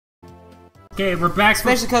Okay, we're back.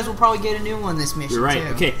 Especially because we'll probably get a new one this mission. You're right.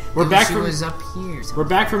 Too. Okay, we're back from. Was up here. We're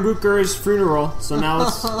back from Rutger's funeral. So now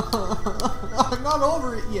let's. I'm not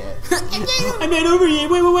over it yet. I'm not over it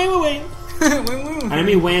yet. Wait. I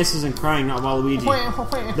mean, Lance isn't crying, not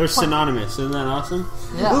Waluigi. They're synonymous. Isn't that awesome?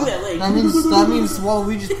 Yeah. Look at that leg. That means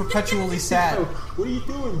Waluigi's perpetually sad. What are you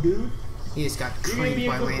doing, dude? He just got You're gonna be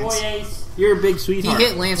creamed a by good boy, Lance. Ace. You're a big sweetheart. He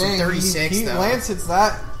hit Lance with 36, though. Lance hits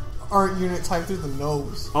that art unit type through the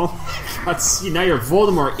nose. Oh my god, see, now you're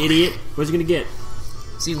Voldemort, idiot. What's he gonna get?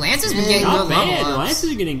 See, Lance has been getting Not good bad. level ups. Lance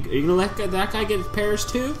is getting. Are you gonna let that guy get Paris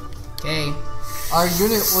too? Okay. Our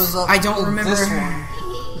unit was up. I don't in remember. This one.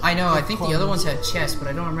 I know, I think the other ones had chests, but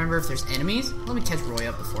I don't remember if there's enemies. Let me catch Roy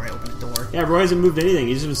up before I open the door. Yeah, Roy hasn't moved anything.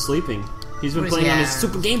 He's just been sleeping. He's been playing on his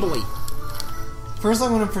Super Game Boy. First, I'm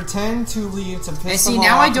going to pretend to leave to piss And see, them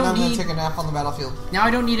now off, I don't and then I'm need- going to take a nap on the battlefield. Now I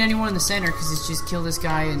don't need anyone in the center, because it's just kill this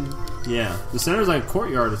guy and... Yeah, the center's like a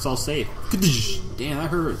courtyard. It's all safe. Damn, that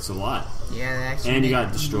hurts a lot. Yeah, that actually And you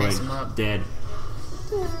got destroyed. mess him up. Dead.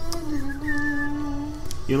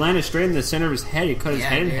 You landed straight in the center of his head. You cut his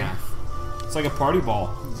head in half. It's like a party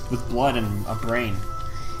ball with blood and a brain.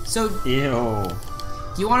 So, Ew.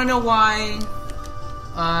 do you want to know why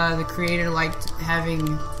the creator liked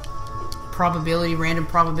having random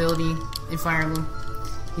probability in Fire Emblem?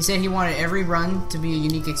 He said he wanted every run to be a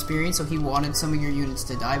unique experience, so he wanted some of your units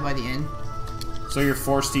to die by the end. So you're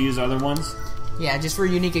forced to use other ones? Yeah, just for a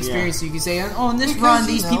unique experience, so you can say, oh, in this Because, run,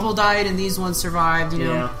 you these know- people died and these ones survived, you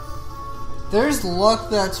know? Yeah. There's luck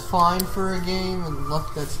that's fine for a game, and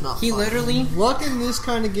luck that's not He fine. literally... Luck in this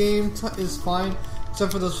kind of game is fine,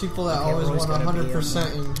 except for those people that Okay, always Roy's want gotta be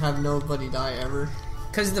 100% and have nobody die ever.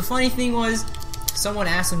 Because the funny thing was, someone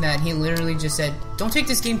asked him that, and he literally just said, don't take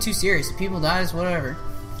this game too serious. If people die, it's whatever.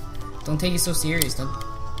 Don't take it so serious. Don't,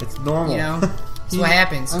 It's normal. you know? That's what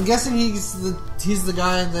happens. I'm guessing he's the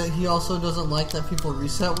guy that he also doesn't like that people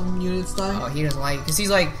reset when units die. Oh, he doesn't like it. Because he's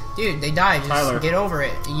like, dude, they died. Just Tyler. get over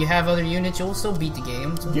it. You have other units, you'll still beat the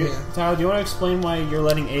game. Tyler, do you want to explain why you're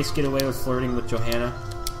letting Ace get away with flirting with Johanna?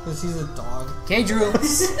 Because he's a dog. Okay, Drew.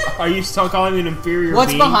 Are you still calling me an inferior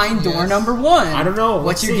What's being? behind door Yes. number 1? I don't know. What's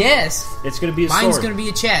Let's your see. guess? It's going to be a Mine's sword. going to be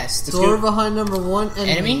a chest. Door behind number 1,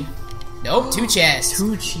 Enemy? Nope, 2 chests.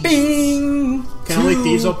 2 chests. Bing! Can only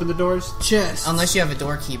thieves open the doors? Chests. Unless you have a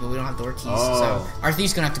door key, but we don't have door keys. Oh. So our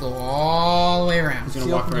thief's going to have to go all the way around. He's going to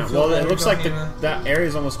See, walk open the around. field Well, it later, looks like Johanna. that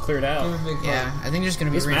area's almost cleared out. Give him a big Yeah, hug. I think there's going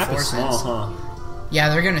to be This map is reinforcements. small, huh? Yeah,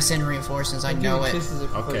 they're going to send reinforcements. I Give know him it. kisses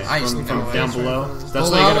if Okay, I just from know it. down below. That's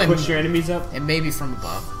Below why you gotta and- push your enemies up. And maybe from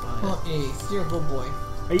above. But Oh, Ace, you're a good boy.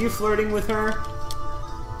 Are you flirting with her?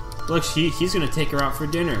 Look, he's gonna take her out for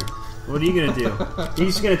dinner. What are you gonna do?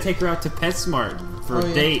 He's gonna take her out to PetSmart for Oh, a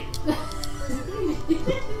yeah. date.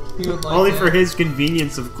 He would like Only that. for his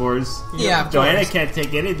convenience, of course. yeah, of Joanna course. can't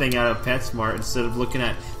take anything out of PetSmart instead of looking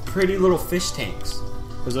at pretty little fish tanks.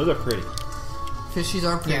 Because those are pretty. Fishies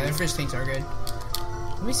are pretty. Yeah, their fish tanks are good.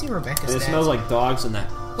 Let me see Rebecca's And it stats. smells like dogs in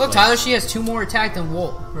that. Look, place. Tyler, she has 2 more attack than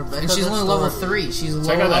Wolf. Rebecca, And she's that's only level Dorothy. 3. She's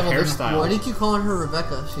Check lower out that level than... hairstyle. Why do you keep calling her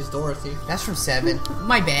Rebecca? She's Dorothy. That's from 7.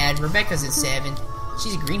 My bad. Rebecca's at 7.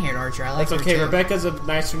 She's a green-haired archer. I like That's her okay. too. Rebecca's a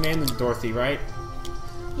nicer name than Dorothy, right?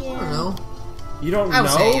 I don't know. You don't I know?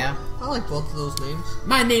 would say, yeah. I like both of those names.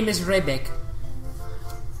 My name is Rebecca.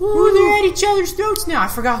 Ooh, they're at each other's throats now. I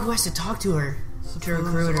forgot who has to talk to her. To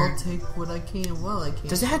recruit her. I'll take what I can while I can.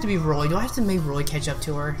 Does it have to be Roy? Do I have to make Roy catch up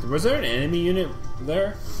to her? Was there an enemy unit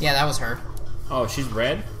there? Yeah, that was her. Oh, she's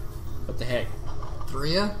red? What the heck?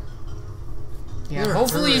 Drea? Yeah, You're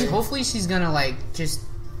hopefully hurry. she's gonna, like, just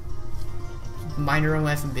mind her own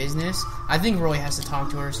effing business. I think Roy has to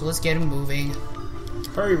talk to her, so let's get him moving.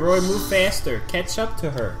 Hurry, Roy, move faster. Catch up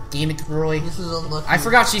to her. Damn it, Roy. This is unlucky. I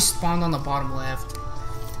forgot she spawned on the bottom left.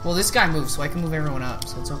 Well, this guy moves, so I can move everyone up,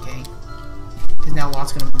 so it's okay. Because now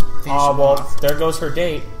Lot's gonna finish Oh, him well, off. there goes her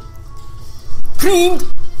date. Creamed!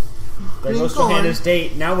 There goes Gone. Johanna's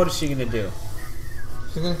date. Now what is she gonna do?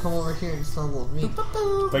 She's gonna come over here and snuggle with me.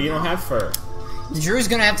 But you don't have fur. Drew's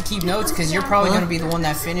gonna have to keep notes, because you're probably gonna be the one that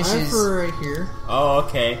I have finishes. fur right here. Oh,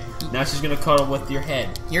 okay. Now she's gonna cuddle with your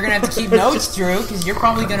head. You're gonna have to keep notes, Drew, because you're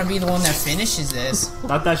probably gonna be the one that finishes this.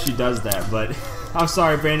 Not that she does that, but I'm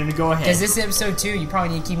sorry, Brandon. Go ahead. Because this is episode 2, you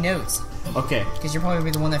probably need to keep notes. Okay. Because you're probably gonna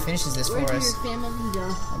be the one that finishes this Where for do us. your family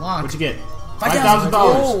go? Unlock. What'd you get? $5,000 $5,000.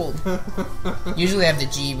 gold. Usually I have the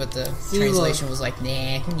G, but the See, translation was like,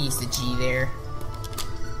 nah, who needs the G there?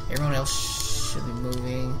 Everyone else should be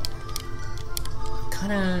moving.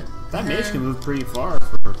 Kinda... That mage can move pretty far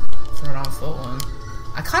for... For an on-foot one.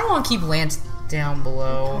 I kinda want to keep Lance down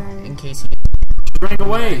below, Okay. in case he... She ran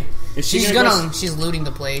away. Is she She's gonna she's looting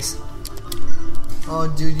the place. Oh,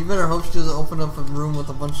 dude, you better hope she doesn't open up a room with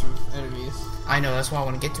a bunch of enemies. I know, that's why I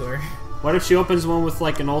want to get to her. What if she opens one with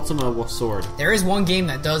like an Ultima sword? There is one game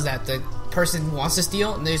that does that. The person wants to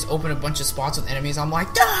steal, and they just open a bunch of spots with enemies. I'm like,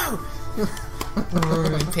 no!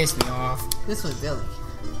 It pissed me off. This my belly.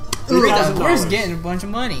 Where's getting a bunch of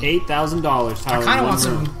money? $8,000. I kind of want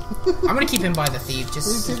some. I'm gonna keep him by the thief. Just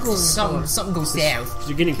something goes south.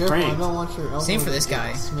 You're getting Careful, I pranked. don't want your elbow Same for to this get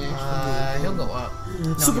guy. smashed He'll go up.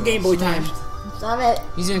 No, Super he Game won't. Boy time. Stop it.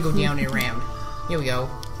 He's gonna go down and around. Here we go.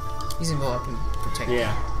 He's gonna go up and protect.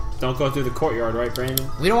 Yeah. Don't go through the courtyard, right, Brandon?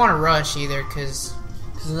 We don't want to rush either, cause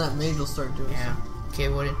Because then that mage will start doing yeah. Okay,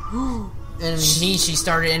 what? enemies. She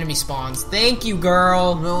started enemy spawns. Thank you,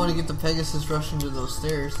 girl. You don't want to get the Pegasus rushing to those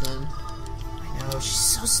stairs then. No, she's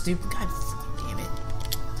so stupid. God damn it.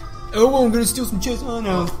 Oh, well, I'm gonna steal some chests. Oh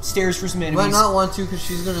no. Stairs for some You enemies. might not want to because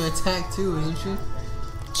she's going to attack too, isn't she?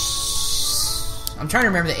 I'm trying to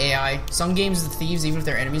remember the AI. Some games, the thieves, even if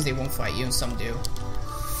they're enemies, they won't fight you, and some do.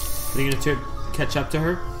 Are you gonna catch up to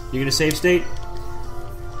her? You gonna save state?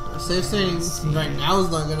 Safe saying right now is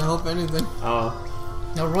not going to help anything. Oh.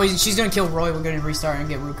 No, Roy. She's gonna kill Roy. We're gonna restart and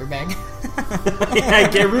get Rooker back. Yeah,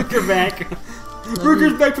 get Rooker back.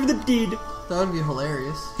 Rooker's back from the deed. That would be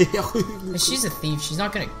hilarious. She's a thief. She's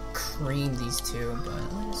not gonna cream these two, but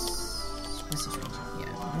what's the range?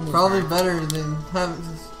 Yeah. move Probably her. better than having...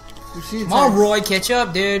 If she Come on, attacks- Roy, catch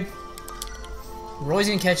up, dude. Roy's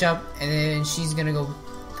gonna catch up, and then she's gonna go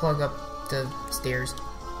plug up the stairs.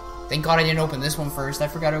 Thank God I didn't open this one first. I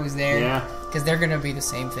forgot it was there. Yeah. Because they're gonna be the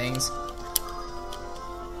same things.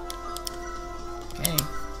 Okay.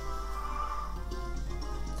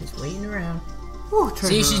 Just waiting around. Whew, turn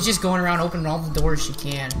See, her she's on. just going around opening all the doors she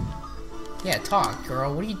can. Yeah, talk,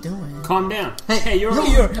 girl. What are you doing? Calm down. Hey, Hey, you're.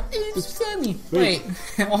 It's funny. Wait,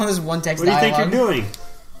 all this one text What do you think dialogue. you're doing?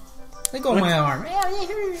 Let go of my arm. Yeah, yeah,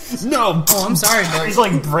 here. No. Oh, I'm sorry, but He's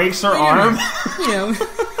like breaks her arm. you know.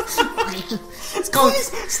 It's called.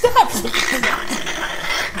 Stop.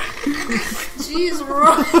 Jeez,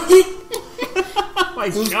 Roy. Oh my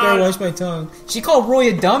Who's God. gonna wash my tongue? She called Roy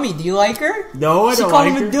a dummy. Do you like her? No, I She don't called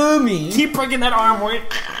like him her. a dummy. Keep breaking that arm, Roy.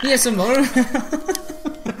 He has some motor.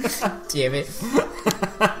 Damn it.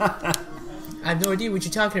 I have no idea what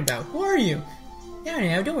you're talking about. Who are you?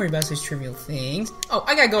 No, don't worry about such trivial things. Oh,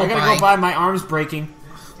 I gotta go I gotta go by. My arm's breaking.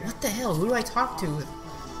 What the hell? Who do I talk to?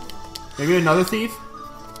 Maybe another thief?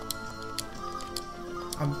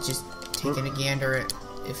 I'm just taking a gander at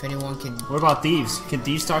if anyone can. What about thieves? Can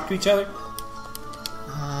thieves talk to each other?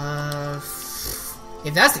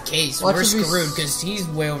 If that's the case, Watch we're it be screwed because he's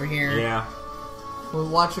way over here. Yeah. We'll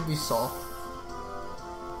watch it be Saul.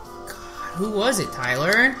 Who was it,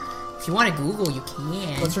 Tyler? If you want to Google, you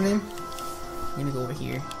can. What's her name? Let me go over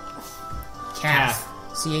here. Kath.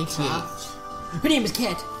 C-A-T-H. Her name is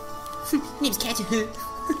Cat. Her name's Cat.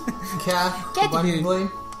 Kath. Cat Binding dude. Blade.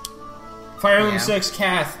 Fire Emblem Yeah. 6,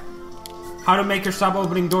 Kath. How to make her stop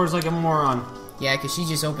opening doors like a moron. Yeah, because she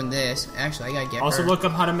just opened this. Actually, I gotta get Also, her. look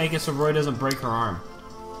up how to make it so Roy doesn't break her arm.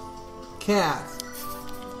 Kath.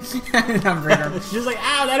 I'm bringing her. She's like,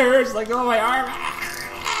 ow, that hurts. Like, oh, my arm.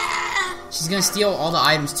 She's gonna steal all the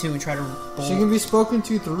items too and try to bolt. She can be spoken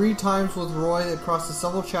to 3 times with Roy across the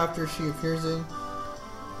several chapters she appears in.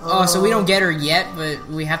 Oh, so we don't get her yet, but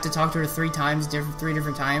we have to talk to her 3 times, 3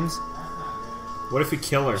 different times. What if we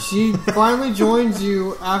kill her? She finally joins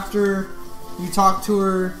you after you talk to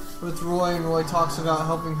her with Roy, and Roy talks about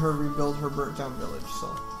helping her rebuild her burnt down village.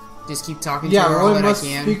 So Just keep talking to yeah, her all Roy that must I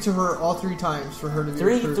can. speak to her all 3 times for her to be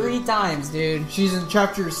recruited. Three times, dude. She's in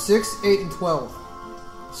chapters 6, 8, and 12.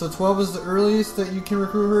 So 12 is the earliest that you can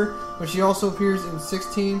recruit her, but she also appears in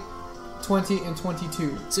 16, 20, and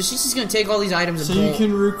 22. So she's just gonna take all these items So and you bolt.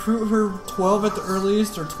 can recruit her 12 at the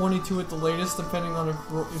earliest or 22 at the latest, depending on if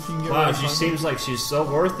you can get Wow, her she funded. seems like she's so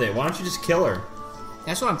worth it. Why don't you just kill her?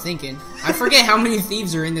 That's what I'm thinking. I forget how many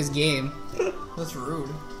thieves are in this game. That's rude.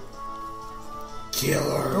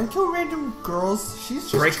 Kill her. Don't kill random girls. She's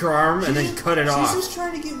just Break her arm and then cut it She's off. just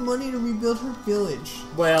trying to get money to rebuild her village.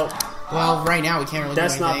 Well, Well, right now we can't really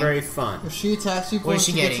that's do anything. not very fun. If she attacks people What and is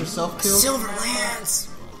she she gets getting? herself A killed, silver lance!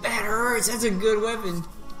 That hurts. That's a good weapon.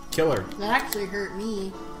 Kill her. That actually hurt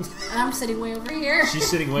me. And I'm sitting way over here. She's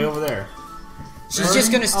sitting way over there. She's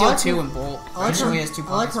just gonna steal I like 2 her- and bolt. I like She her, only has 2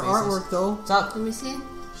 I like her pocket spaces. artwork though. What's up? Let me see.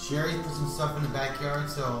 Sherry put some stuff in the backyard,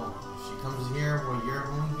 so she comes here while you're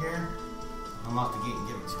home here. I'm off the gate and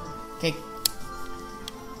give it to her. Okay,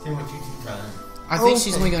 Same with you two, Tyler. I think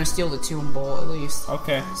she's Okay. only gonna steal the 2 and bolt at least.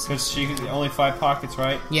 Okay, because she only 5 pockets,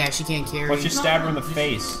 right? Yeah, she can't carry. Why don't you stab her in the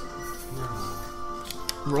face?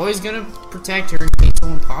 Roy's gonna protect her in case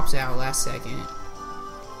someone pops out last second.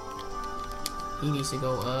 He needs to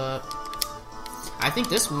go up. I think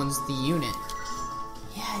this one's the unit.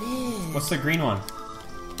 Yeah, it is. What's the green one?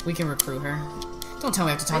 We can recruit her. Don't tell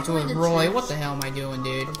me I have to talk to Are you going to Roy. church? What the hell am I doing,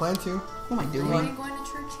 dude? I plan to. What am I doing? Are you going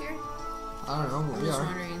to church here? I don't know, but I'm we just are.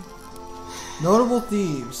 wondering. Notable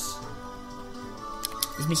thieves.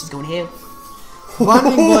 This mission's going to hell.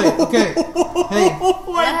 Binding blade. Okay. Hey. Oh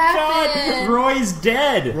my What god! happened? Roy's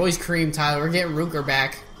dead! Roy's cream, Tyler. We're getting Ruger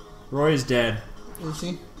back. Roy's dead. Is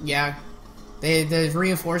he? Yeah. The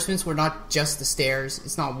reinforcements were not just the stairs.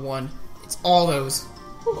 It's not one. It's all those.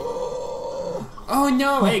 Oh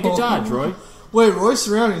no! Hey, good dodge, Roy. Wait, Roy's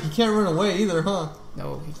surrounded. He can't run away either, huh?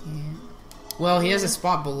 No, he can't. Well, he has a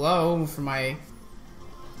spot below for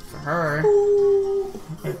her.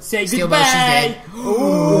 Say Steel Bell, she's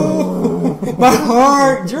goodbye! dead. My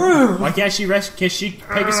heart, Drew! Why can't she rescue?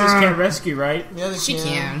 Pegasus can't rescue, right? Yeah, they She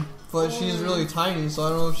can. But she's really tiny, so I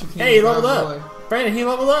don't know if she can. Hey, he grab leveled Roy. up! Brandon, he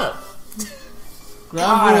leveled up! Grab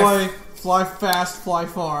God, Roy, fly fast, fly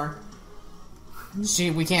far.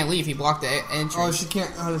 We can't leave. He blocked the entrance. Oh, she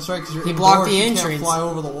can't. Oh, that's right, because you're He indoors. blocked the She entrance. can't fly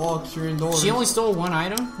over the wall because you're indoors. She only stole one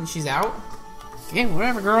item and she's out? Okay,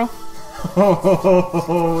 whatever, girl.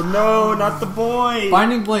 Oh no, not the boy!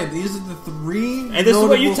 Binding blade. These are the three. And this is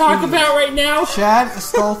what you notable talk thieves. about right now? Chad,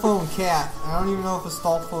 Astolfo, and Cat. I don't even know if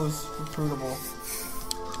Astolfo is recruitable.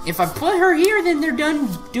 If I put her here, then they're done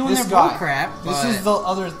doing This their guy. bull crap. This but- is the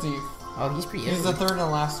other thief. Oh, he's pretty He's old. the third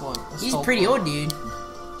and last one. He's Astolfo. pretty old, dude.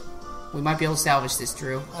 We might be able to salvage this,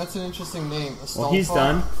 Drew. That's an interesting name. Astolfo. Well, he's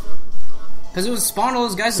done. Because it was spawned all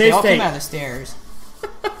those guys, but Safe they all state. came out of the stairs.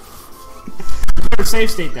 You better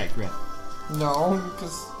save state that grip. No,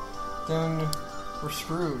 because then we're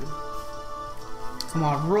screwed. Come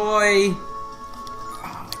on, Roy.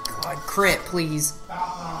 Oh my god, crit, please.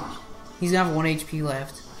 He's gonna have 1 HP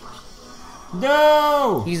left.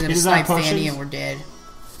 No! He's He gonna doesn't have snipe Fanny potions? and we're dead.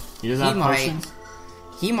 He doesn't He have might. potions?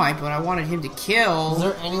 He might, but I wanted him to kill. Is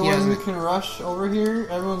there He anyone who doesn't. can rush over here?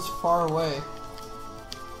 Everyone's far away.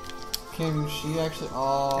 Can she actually?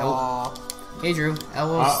 Oh. Hey, Drew.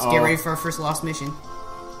 Elbows, Uh-oh. get ready for our first lost mission.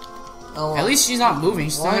 Oh. At least she's not moving.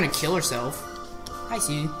 She's What? not gonna kill herself. Hi,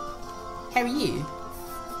 Sue. How are you?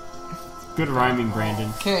 Good rhyming, Brandon.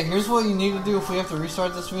 Okay, here's what you need to do if we have to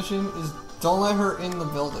restart this mission: is don't let her in the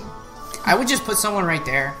building. I would just put someone right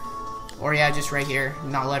there. Or, yeah, just right here.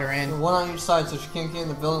 And not let her in. One on each side, so she can't get in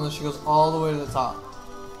the building unless she goes all the way to the top.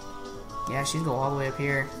 Yeah, she'd go all the way up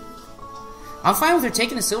here. I'm fine with her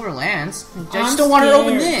taking the Silver Lands. I I'm just don't want her to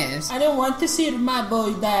open scared. this. I don't want to see my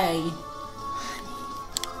boy die.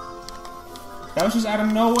 That was just out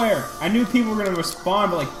of nowhere. I knew people were gonna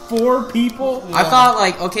respond, but like 4 people? I thought,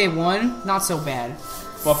 like, okay, 1, not so bad.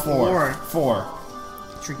 But 4. 4.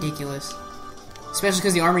 It's ridiculous. Especially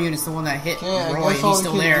because the armor unit's the one that hit Okay, I Roy, guess and all he's we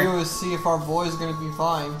still can there. do is see if our boy's gonna be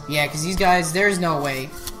fine. Yeah, because these guys, there's no way.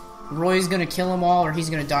 Roy's gonna kill them all, or he's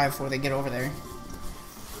gonna die before they get over there.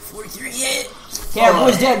 43 hit! Okay, our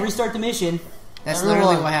boy's dead. Restart the mission. That's Everyone,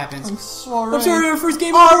 literally what happens. I'm sorry. Let's start our first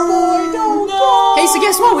game. Our boy, don't go. Hey, so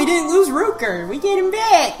guess what? We didn't lose Rooker. We get him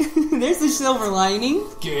back. There's the silver lining.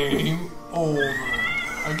 Game over.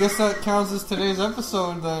 I guess that counts as today's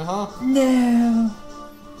episode then, huh? No.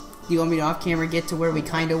 Do you want me to off camera get to where we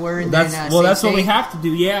kind of were? And That's then, well. save That's what we state? have to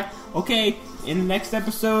do. Yeah. Okay. In the next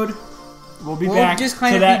episode, we'll be We'll back just to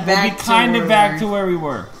kind of that. be back we'll be kind to of where back we to were. where we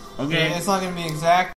were. Okay. It's not gonna be exact.